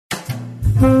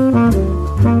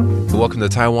welcome to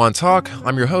Taiwan Talk.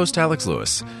 I'm your host, Alex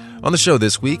Lewis. On the show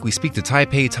this week, we speak to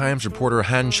Taipei Times reporter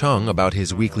Han Cheung about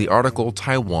his weekly article,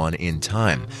 Taiwan in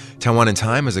Time. Taiwan in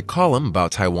Time is a column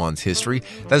about Taiwan's history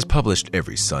that is published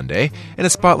every Sunday, and it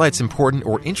spotlights important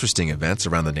or interesting events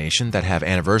around the nation that have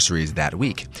anniversaries that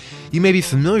week. You may be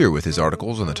familiar with his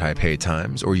articles on the Taipei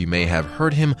Times, or you may have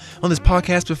heard him on this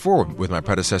podcast before with my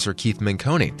predecessor, Keith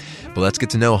Menconi. But let's get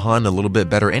to know Han a little bit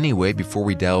better anyway before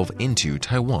we delve into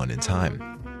Taiwan in Time.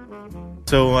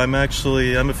 So I'm a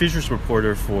features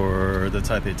reporter for the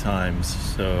Taipei Times.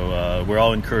 So we're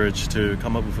all encouraged to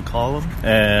come up with a column.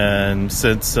 And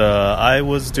since I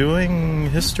was doing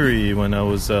history when I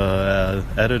was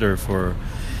editor for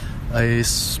a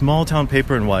small town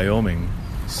paper in Wyoming,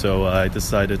 so I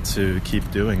decided to keep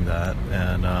doing that.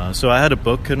 And so I had a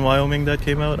book in Wyoming that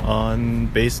came out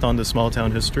based on the small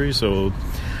town history. So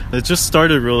it just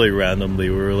started really randomly.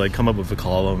 We were like, come up with a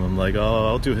column. I'm like, oh,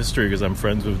 I'll do history because I'm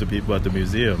friends with the people at the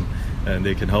museum and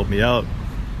they can help me out.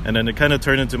 And then it kind of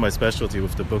turned into my specialty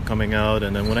with the book coming out.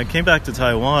 And then when I came back to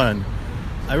Taiwan,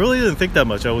 I really didn't think that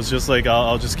much. I was just like,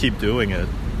 I'll just keep doing it.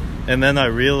 And then I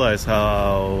realized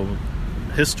how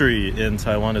history in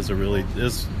Taiwan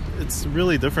it's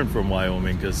really different from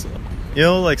Wyoming because,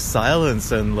 like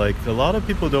silence and like a lot of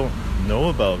people don't know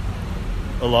about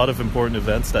a lot of important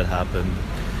events that happened.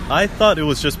 I thought it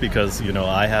was just because,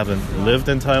 I haven't lived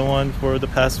in Taiwan for the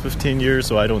past 15 years,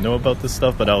 so I don't know about this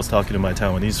stuff, but I was talking to my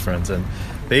Taiwanese friends, and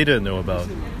they didn't know about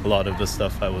a lot of the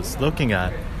stuff I was looking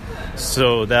at.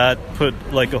 So that put,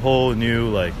 like, a whole new,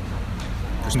 like,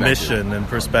 mission and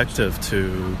perspective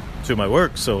to my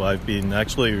work. So I've been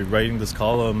actually writing this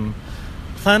column,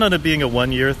 plan on it being a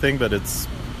one-year thing, but it's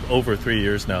over 3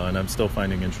 years now, and I'm still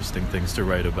finding interesting things to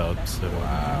write about. So,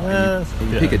 wow.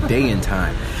 And you pick a day in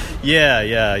time.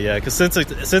 Yeah. Because since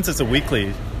it's a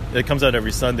weekly, it comes out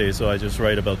every Sunday, so I just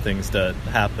write about things that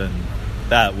happen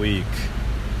that week.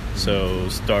 So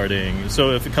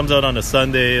if it comes out on a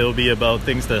Sunday, it'll be about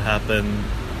things that happen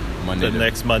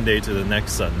next Monday to the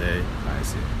next Sunday. I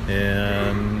see.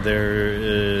 And there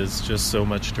is just so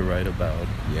much to write about.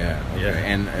 Yeah, okay. Yeah.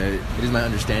 And it is my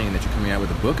understanding that you're coming out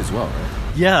with a book as well, right?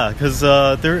 Yeah, because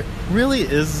there really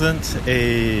isn't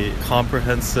a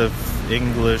comprehensive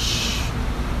English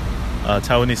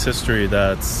Taiwanese history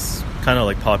that's kind of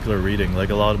like popular reading. Like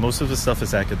most of the stuff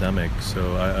is academic.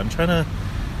 So I'm trying to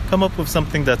come up with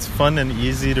something that's fun and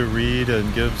easy to read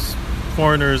and gives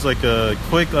foreigners like a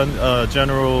quick,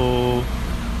 general,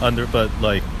 but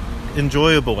like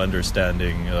enjoyable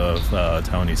understanding of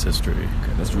Taiwanese history.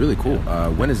 Okay, that's really cool.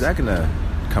 When is that going to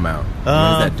come out? When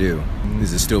does that due?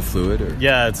 Is it still fluid? Or?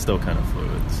 Yeah, it's still kind of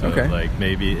fluid. So okay. Like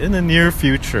maybe in the near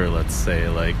future, let's say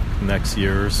like next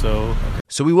year or so. Okay.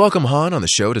 So we welcome Han on the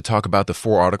show to talk about the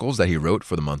 4 articles that he wrote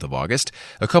for the month of August.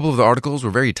 A couple of the articles were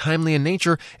very timely in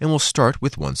nature, and we'll start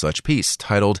with one such piece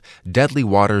titled Deadly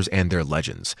Waters and Their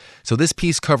Legends. So this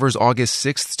piece covers August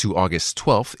 6th to August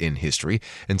 12th in history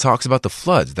and talks about the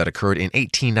floods that occurred in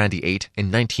 1898 and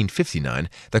 1959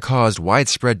 that caused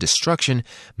widespread destruction,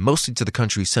 mostly to the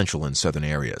country's central and southern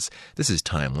areas. This is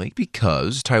timely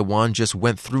because Taiwan just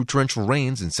went through torrential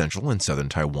rains in central and southern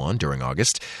Taiwan during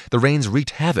August. The rains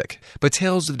wreaked havoc, but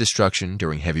tales of destruction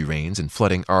during heavy rains and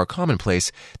flooding are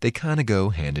commonplace. They kind of go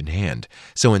hand in hand.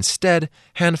 So instead,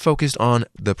 Han focused on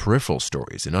the peripheral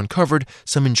stories and uncovered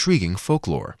some intriguing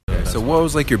folklore. So what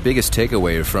was like your biggest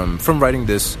takeaway from writing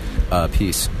this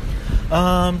piece?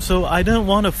 So I didn't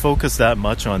want to focus that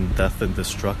much on death and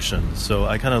destruction. So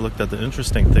I kind of looked at the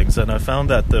interesting things, and I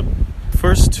found that the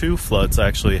first 2 floods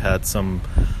actually had some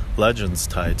legends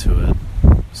tied to it.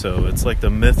 So it's like the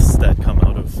myths that come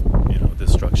out of,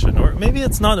 destruction. Or maybe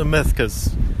it's not a myth because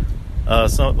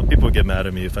some people get mad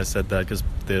at me if I said that because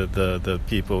the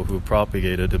people who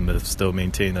propagated the myth still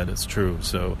maintain that it's true.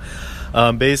 So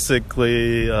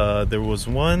basically there was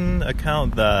one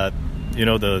account that,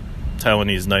 the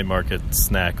Taiwanese night market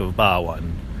snack of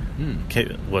bawan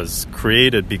was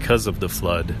created because of the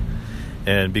flood.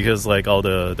 And because like all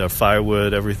the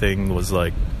firewood, everything was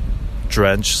like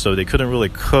drenched, so they couldn't really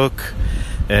cook.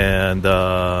 And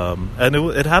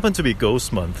it happened to be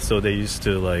Ghost Month, so they used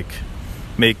to like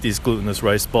make these glutinous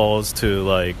rice balls to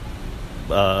like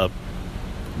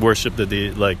worship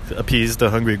appease the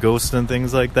hungry ghosts and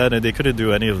things like that, and they couldn't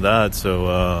do any of that.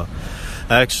 So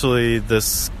actually,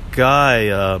 this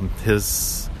guy,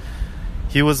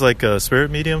 he was like a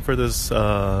spirit medium for this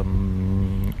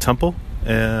temple,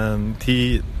 and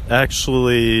the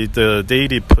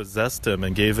deity possessed him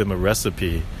and gave him a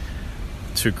recipe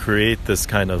to create this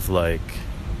kind of like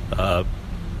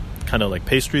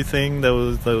pastry thing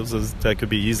that could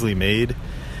be easily made.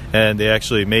 And they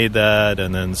actually made that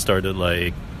and then started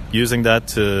like using that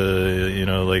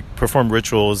to, like perform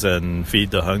rituals and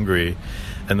feed the hungry.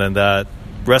 And then that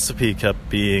recipe kept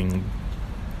being,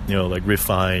 like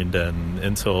refined and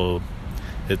until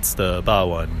it's the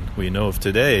bawan we know of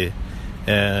today.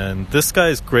 And this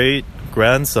guy's great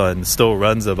grandson still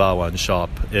runs a bawan shop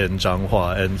in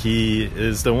Zhanghua, and he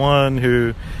is the one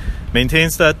who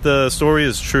maintains that the story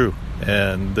is true,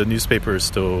 and the newspapers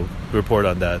still report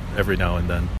on that every now and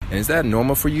then. And is that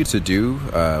normal for you to do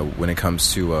when it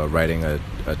comes to writing a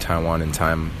Taiwan in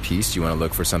time piece? Do you want to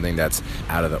look for something that's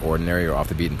out of the ordinary or off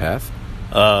the beaten path?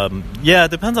 Yeah,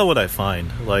 it depends on what I find.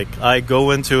 Like, I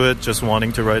go into it just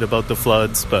wanting to write about the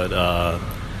floods, but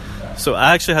so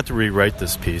I actually had to rewrite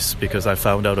this piece because I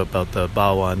found out about the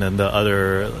bawan and the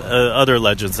other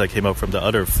legends that came up from the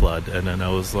other flood, and then I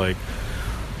was like,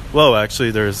 whoa,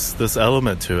 actually there's this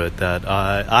element to it that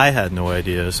I had no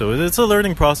idea. So it's a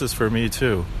learning process for me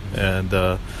too. And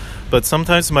but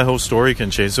sometimes my whole story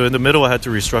can change. So in the middle I had to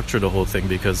restructure the whole thing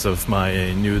because of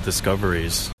my new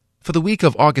discoveries. For the week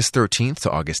of August 13th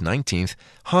to August 19th,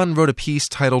 Han wrote a piece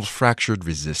titled Fractured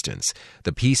Resistance.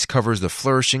 The piece covers the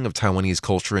flourishing of Taiwanese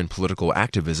culture and political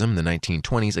activism in the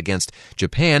 1920s against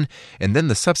Japan, and then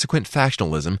the subsequent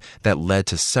factionalism that led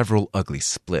to several ugly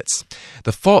splits.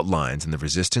 The fault lines in the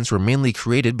resistance were mainly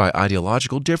created by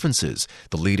ideological differences.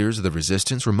 The leaders of the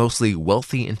resistance were mostly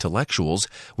wealthy intellectuals.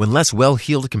 When less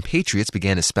well-heeled compatriots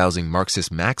began espousing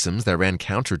Marxist maxims that ran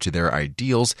counter to their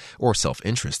ideals, or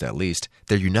self-interest at least,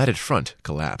 their united front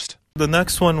collapsed. The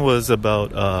next one was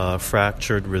about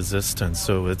fractured resistance.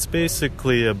 So it's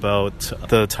basically about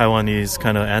the Taiwanese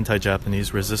kind of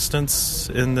anti-Japanese resistance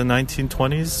in the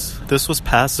 1920s. This was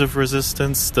passive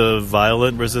resistance. The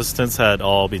violent resistance had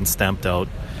all been stamped out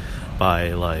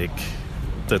by like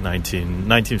the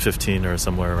 1915 or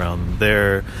somewhere around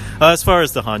there. As far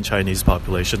as the Han Chinese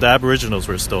population, the Aboriginals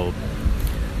were still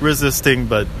resisting,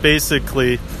 but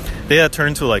basically they had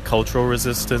turned to like cultural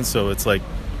resistance. So it's like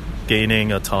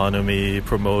gaining autonomy,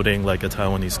 promoting like a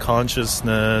Taiwanese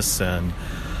consciousness, and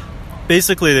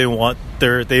basically they wanted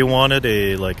a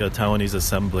Taiwanese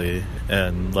assembly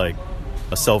and like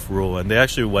a self-rule, and they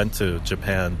actually went to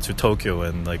Japan, to Tokyo,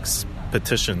 and like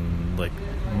petitioned like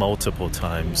multiple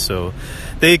times. So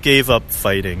they gave up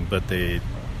fighting, but they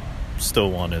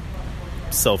still wanted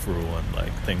self-rule and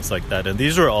like things like that. And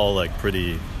these were all like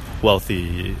pretty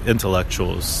wealthy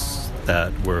intellectuals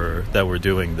that were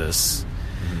doing this.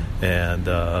 And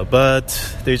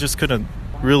but they just couldn't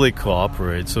really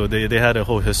cooperate. So they had a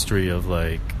whole history of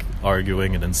like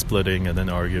arguing and then splitting and then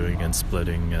arguing and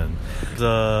splitting. And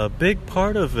the big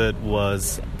part of it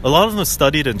was a lot of them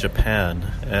studied in Japan,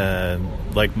 and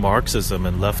like Marxism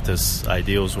and leftist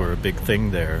ideals were a big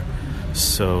thing there.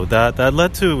 So that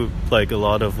led to like a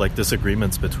lot of like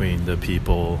disagreements between the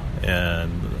people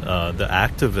and the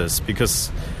activists,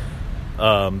 because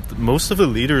most of the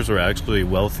leaders were actually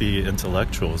wealthy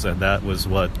intellectuals, and that was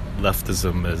what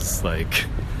leftism is like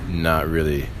not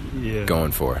really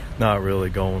going for. Not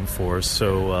really going for.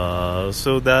 So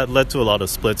that led to a lot of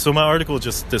splits. So my article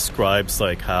just describes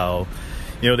like how,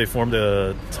 they formed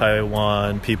the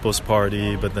Taiwan People's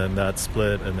Party, but then that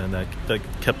split, and then that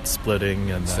kept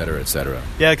splitting, and et cetera, et cetera.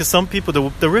 Yeah, because some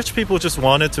people, the rich people, just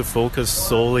wanted to focus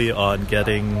solely on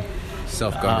getting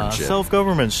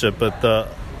self-governmentship, but the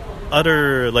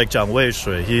other, like Jiang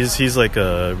Weishui, he's like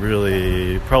a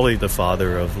really, probably the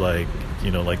father of like,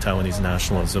 like Taiwanese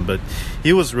nationalism, but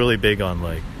he was really big on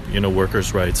like,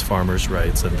 workers' rights, farmers'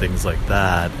 rights, and things like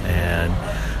that,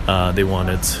 and they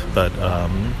wanted, but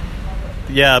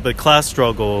class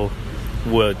struggle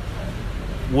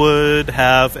would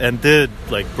have and did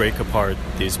like break apart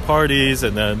these parties,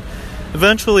 and then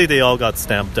eventually they all got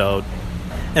stamped out.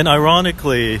 And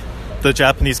ironically, the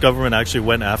Japanese government actually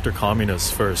went after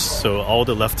communists first, so all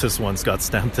the leftist ones got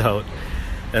stamped out.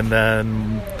 And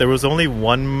then there was only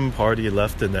one party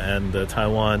left in the end, the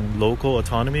Taiwan Local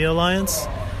Autonomy Alliance,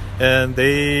 and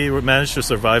they managed to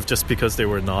survive just because they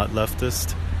were not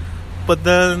leftist. But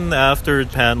then after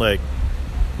Japan like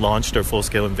launched their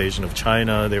full-scale invasion of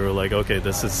China, they were like, okay,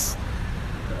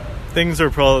 things are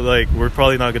probably like, we're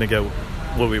probably not going to get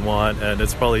what we want, and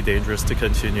it's probably dangerous to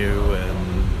continue,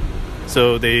 and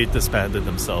so they disbanded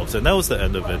themselves, and that was the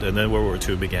end of it. And then World War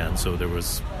II began, so there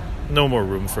was no more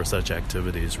room for such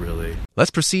activities, really.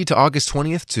 Let's proceed to August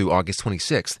 20th to August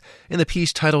 26th. In the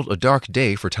piece titled A Dark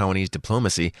Day for Taiwanese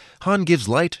Diplomacy, Han gives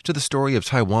light to the story of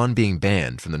Taiwan being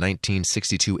banned from the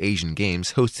 1962 Asian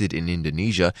Games hosted in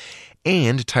Indonesia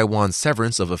and Taiwan's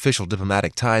severance of official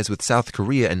diplomatic ties with South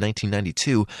Korea in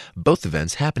 1992, both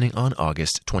events happening on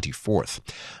August 24th.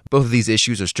 Both of these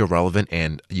issues are still relevant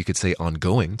and, you could say,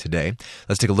 ongoing today.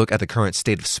 Let's take a look at the current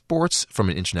state of sports from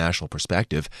an international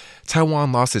perspective.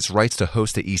 Taiwan lost its rights to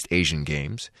host the East Asian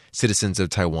Games. Citizens of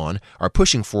Taiwan are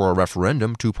pushing for a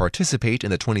referendum to participate in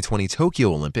the 2020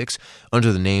 Tokyo Olympics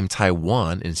under the name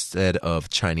Taiwan instead of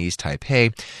Chinese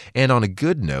Taipei. And on a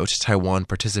good note, Taiwan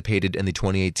participated in the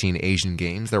 2018 Asian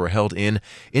Games that were held in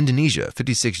Indonesia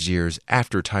 56 years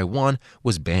after Taiwan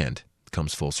was banned.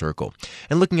 Comes full circle.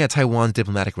 And looking at Taiwan's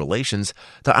diplomatic relations,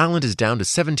 the island is down to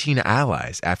 17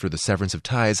 allies after the severance of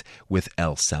ties with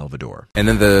El Salvador. And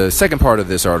then the second part of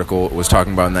this article was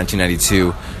talking about in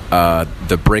 1992,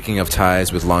 the breaking of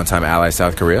ties with longtime ally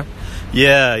South Korea.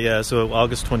 Yeah. So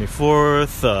August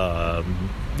 24th,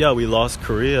 we lost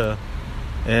Korea.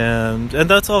 And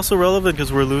that's also relevant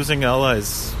because we're losing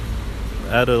allies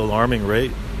at an alarming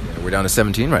rate. Yeah, we're down to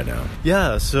 17 right now.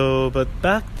 Yeah, but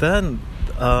back then,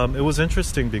 it was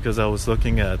interesting because I was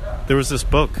looking at, there was this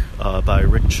book by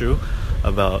Rick Chu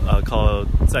about called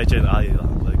再见阿里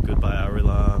郎, like Goodbye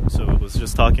Arilang. So it was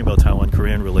just talking about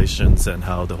Taiwan-Korean relations and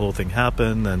how the whole thing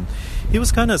happened. And he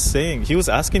was kind of saying, he was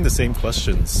asking the same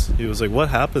questions. He was like, what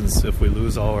happens if we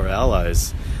lose all our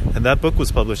allies? And that book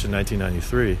was published in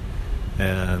 1993.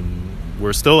 And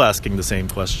we're still asking the same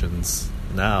questions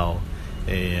now.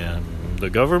 And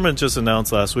the government just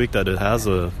announced last week that it has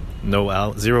a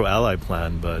zero ally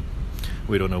plan, but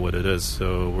we don't know what it is.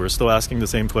 So we're still asking the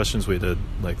same questions we did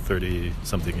like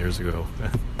 30-something years ago.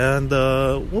 And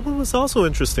what was also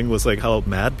interesting was like how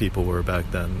mad people were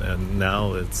back then. And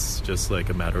now it's just like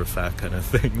a matter-of-fact kind of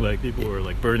thing. Like people were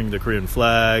like burning the Korean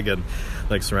flag and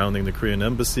like surrounding the Korean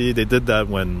embassy. They did that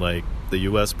when like the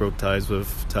U.S. broke ties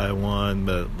with Taiwan,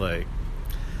 but like,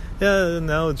 yeah,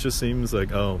 now it just seems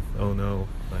like, oh no.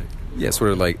 Like, yeah,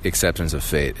 sort of like acceptance of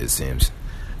fate, it seems.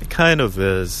 It kind of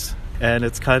is. And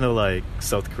it's kind of like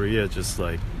South Korea just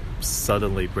like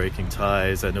suddenly breaking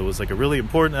ties. And it was like a really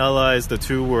important allies. The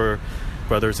two were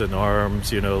brothers in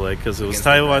arms, like because it was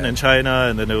Taiwan and China,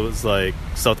 and then it was like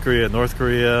South Korea and North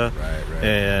Korea. Right.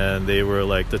 And they were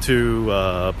like the two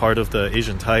part of the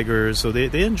Asian Tigers. So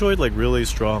they enjoyed like really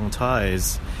strong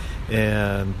ties.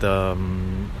 And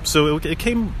so it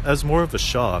came as more of a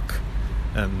shock.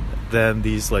 And then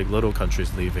these like little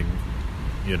countries leaving,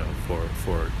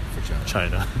 for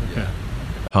China. Yeah.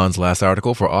 Han's last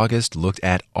article for August looked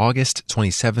at August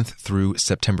 27th through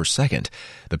September 2nd.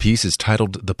 The piece is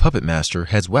titled The Puppet Master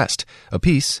Heads West, a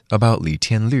piece about Li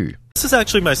Tianlu. This is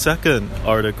actually my second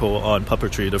article on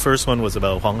puppetry. The first one was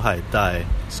about Huang Haidai.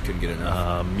 Just couldn't get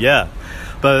enough.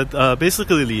 But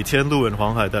basically Li Tianlu and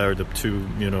Huang Haidai are the two,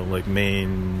 like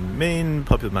main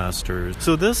puppet masters.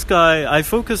 So this guy, I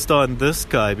focused on this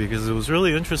guy because it was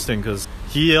really interesting because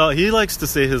he likes to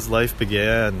say his life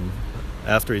began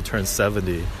after he turned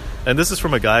 70. And this is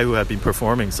from a guy who had been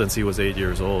performing since he was 8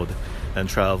 years old and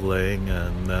traveling.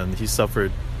 And then he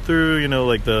suffered through,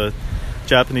 like the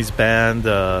Japanese band,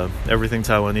 everything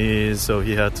Taiwanese. So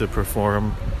he had to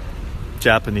perform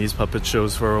Japanese puppet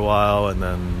shows for a while. And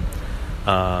then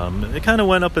it kind of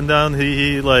went up and down.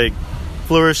 He like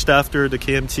flourished after the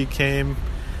KMT came.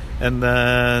 And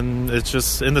then it's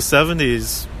just in the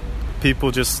 70s, people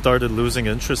just started losing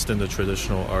interest in the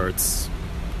traditional arts.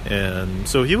 And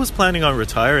so he was planning on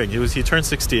retiring. He turned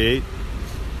 68.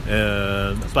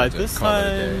 And by this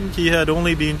time, he had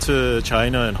only been to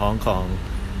China and Hong Kong.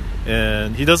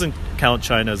 And he doesn't count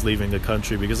China as leaving the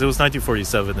country because it was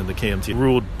 1947 and the KMT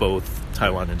ruled both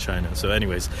Taiwan and China. So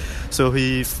anyways, so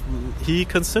he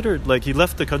considered, like, he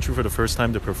left the country for the first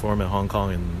time to perform in Hong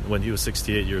Kong when he was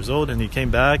 68 years old. And he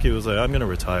came back. He was like, I'm going to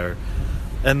retire.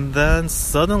 And then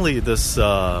suddenly this...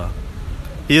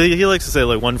 He likes to say,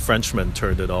 like, one Frenchman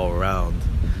turned it all around.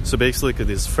 So basically,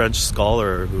 this French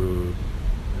scholar who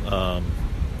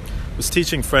was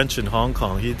teaching French in Hong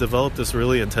Kong, he developed this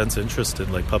really intense interest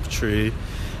in, like, puppetry.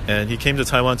 And he came to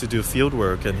Taiwan to do field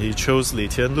work, and he chose Li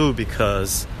Tianlu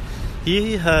because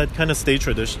he had kind of stayed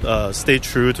true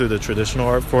to the traditional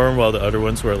art form, while the other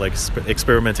ones were, like,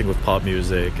 experimenting with pop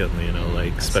music and,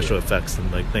 like, special effects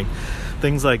and, like,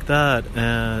 things like that.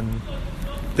 And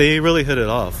they really hit it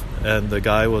off. And the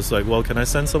guy was like, well, can I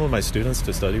send some of my students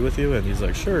to study with you? And he's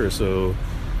like, sure. So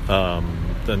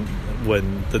then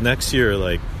when the next year,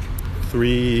 like,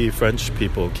 3 French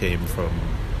people came from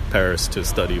Paris to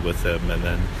study with him. And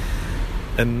then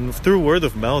And through word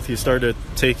of mouth, he started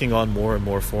taking on more and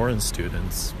more foreign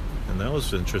students. And that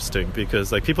was interesting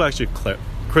because like people actually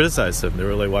criticized him. They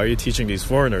were like, why are you teaching these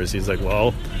foreigners? He's like,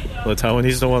 well, the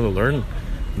Taiwanese don't want to learn.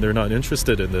 They're not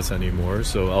interested in this anymore,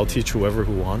 so I'll teach whoever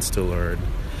who wants to learn.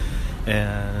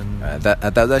 And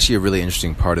that was actually a really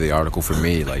interesting part of the article for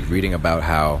me, like reading about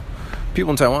how people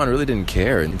in Taiwan really didn't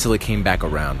care until it came back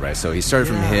around, right? So he started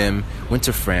from him, went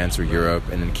to France or Europe,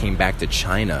 and then came back to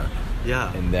China.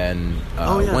 Yeah. And then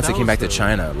once it came back to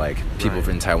China, like people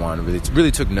in Taiwan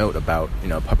really took note about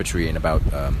puppetry and about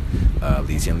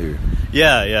Li Jianlu.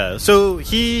 Yeah. So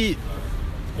he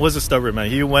was a stubborn man.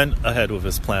 He went ahead with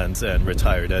his plans and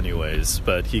retired anyways,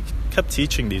 but he kept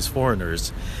teaching these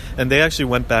foreigners, and they actually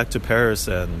went back to Paris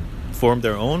and formed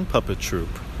their own puppet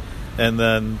troupe. And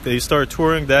then they started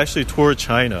touring. They actually toured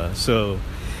China. So,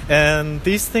 and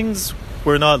these things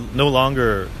were no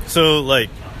longer so like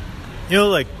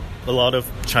a lot of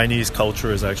Chinese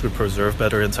culture is actually preserved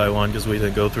better in Taiwan because we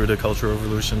didn't go through the Cultural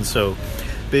Revolution. So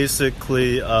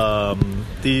basically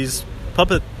the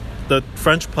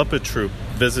French puppet troupe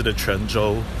visited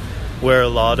Quanzhou, where a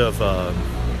lot of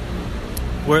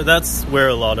that's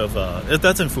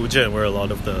in Fujian, where a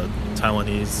lot of the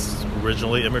Taiwanese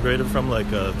originally immigrated from, like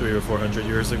 300 or 400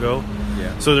 years ago.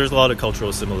 Yeah. So there's a lot of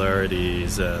cultural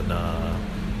similarities, and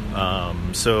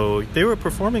so they were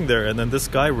performing there, and then this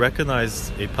guy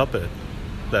recognized a puppet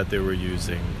that they were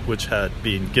using, which had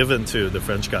been given to the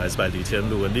French guys by Li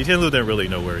Tianlu, and Li Tianlu didn't really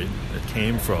know where it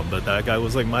came from, but that guy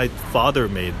was like, my father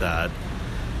made that.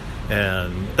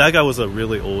 And that guy was a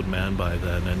really old man by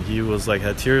then, and he was like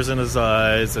had tears in his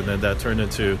eyes, and then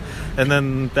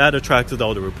that attracted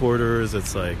all the reporters.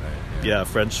 It's like,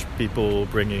 French people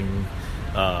bringing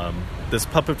this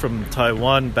puppet from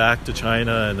Taiwan back to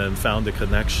China, and then found a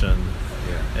connection.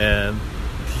 And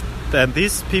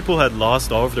these people had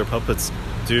lost all of their puppets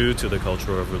due to the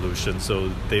Cultural Revolution, so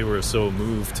they were so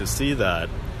moved to see that.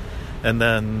 And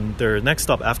then their next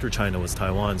stop after China was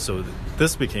Taiwan, so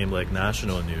this became like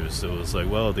national news. So it was like,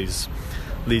 well, these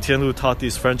Li Tianlu taught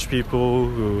these French people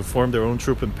who formed their own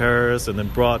troupe in Paris and then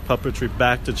brought puppetry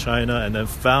back to China, and then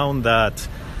found that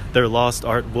their lost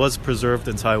art was preserved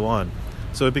in Taiwan.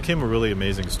 So it became a really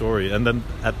amazing story. And then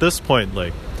at this point,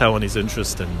 like Taiwanese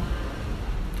interest in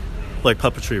like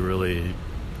puppetry really,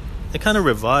 it kind of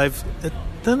revived. It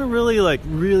didn't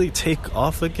really take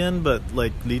off again, but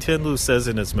like Li Tianlu says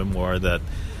in his memoir that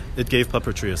it gave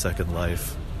puppetry a second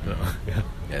life. Yeah,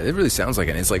 it really sounds like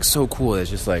it. It's like so cool.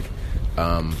 It's just like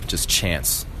just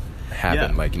chance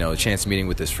happened. Like, a chance meeting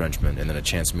with this Frenchman, and then a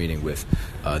chance meeting with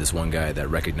this one guy that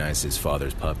recognized his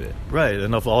father's puppet. Right,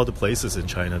 and of all the places in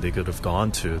China they could have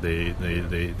gone to,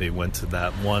 they went to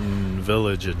that one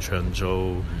village in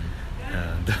Quanzhou.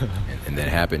 And that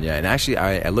happened, yeah. And actually,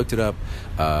 I looked it up.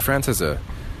 France has a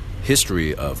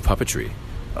history of puppetry.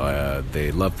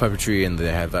 They love puppetry, and they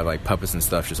have like puppets and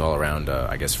stuff just all around,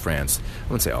 I guess, France. I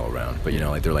wouldn't say all around, but,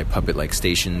 like they're like puppet like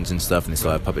stations and stuff, and they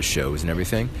still have puppet shows and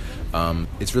everything.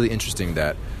 It's really interesting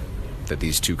that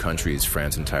these two countries,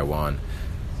 France and Taiwan,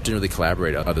 didn't really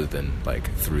collaborate other than like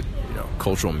through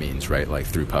cultural means, right? Like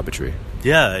through puppetry.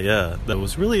 Yeah. That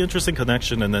was really interesting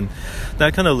connection, and then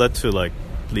that kind of led to like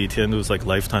Li Tianlu's like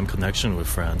lifetime connection with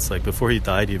France. Like before he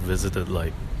died, he visited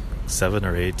like 7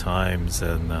 or 8 times,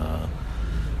 and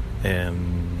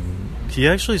he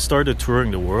actually started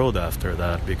touring the world after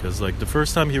that, because like the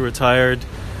first time he retired,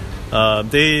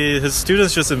 his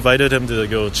students just invited him to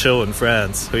go chill in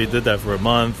France. So he did that for a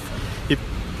month. He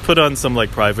put on some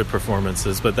like private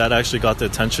performances, but that actually got the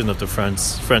attention of the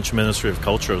French Ministry of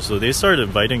Culture. So they started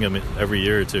inviting him every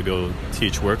year to go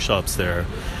teach workshops there.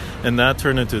 And that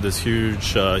turned into this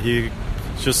huge, he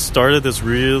just started this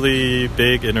really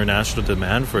big international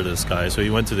demand for this guy. So he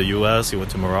went to the U.S., he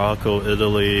went to Morocco,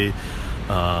 Italy,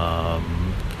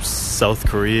 South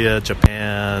Korea,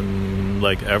 Japan,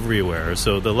 like everywhere.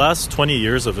 So the last 20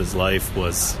 years of his life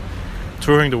was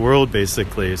touring the world,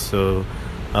 basically. So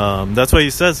that's why he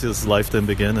says his life didn't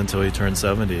begin until he turned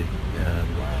 70.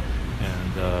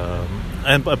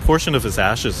 And a portion of his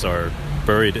ashes are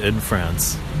buried in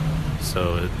France.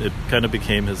 So it kind of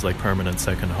became his like permanent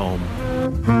second home.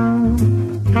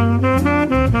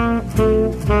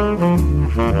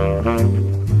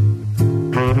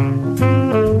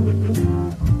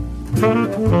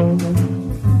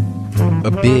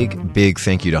 A big big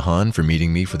thank you to Han for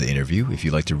meeting me for the interview. If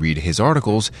you'd like to read his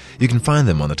articles, you can find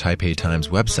them on the Taipei Times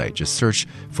website. Just search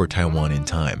for Taiwan in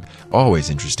Time. Always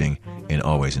interesting and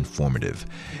always informative.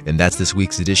 And that's this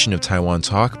week's edition of Taiwan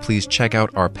Talk. Please check out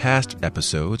our past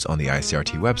episodes on the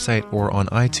ICRT website or on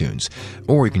iTunes,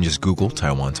 or you can just Google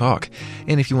Taiwan Talk.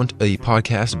 And if you want a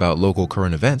podcast about local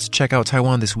current events, check out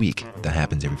Taiwan This Week. That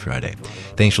happens every Friday.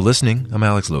 Thanks for listening. I'm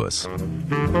Alex Lewis.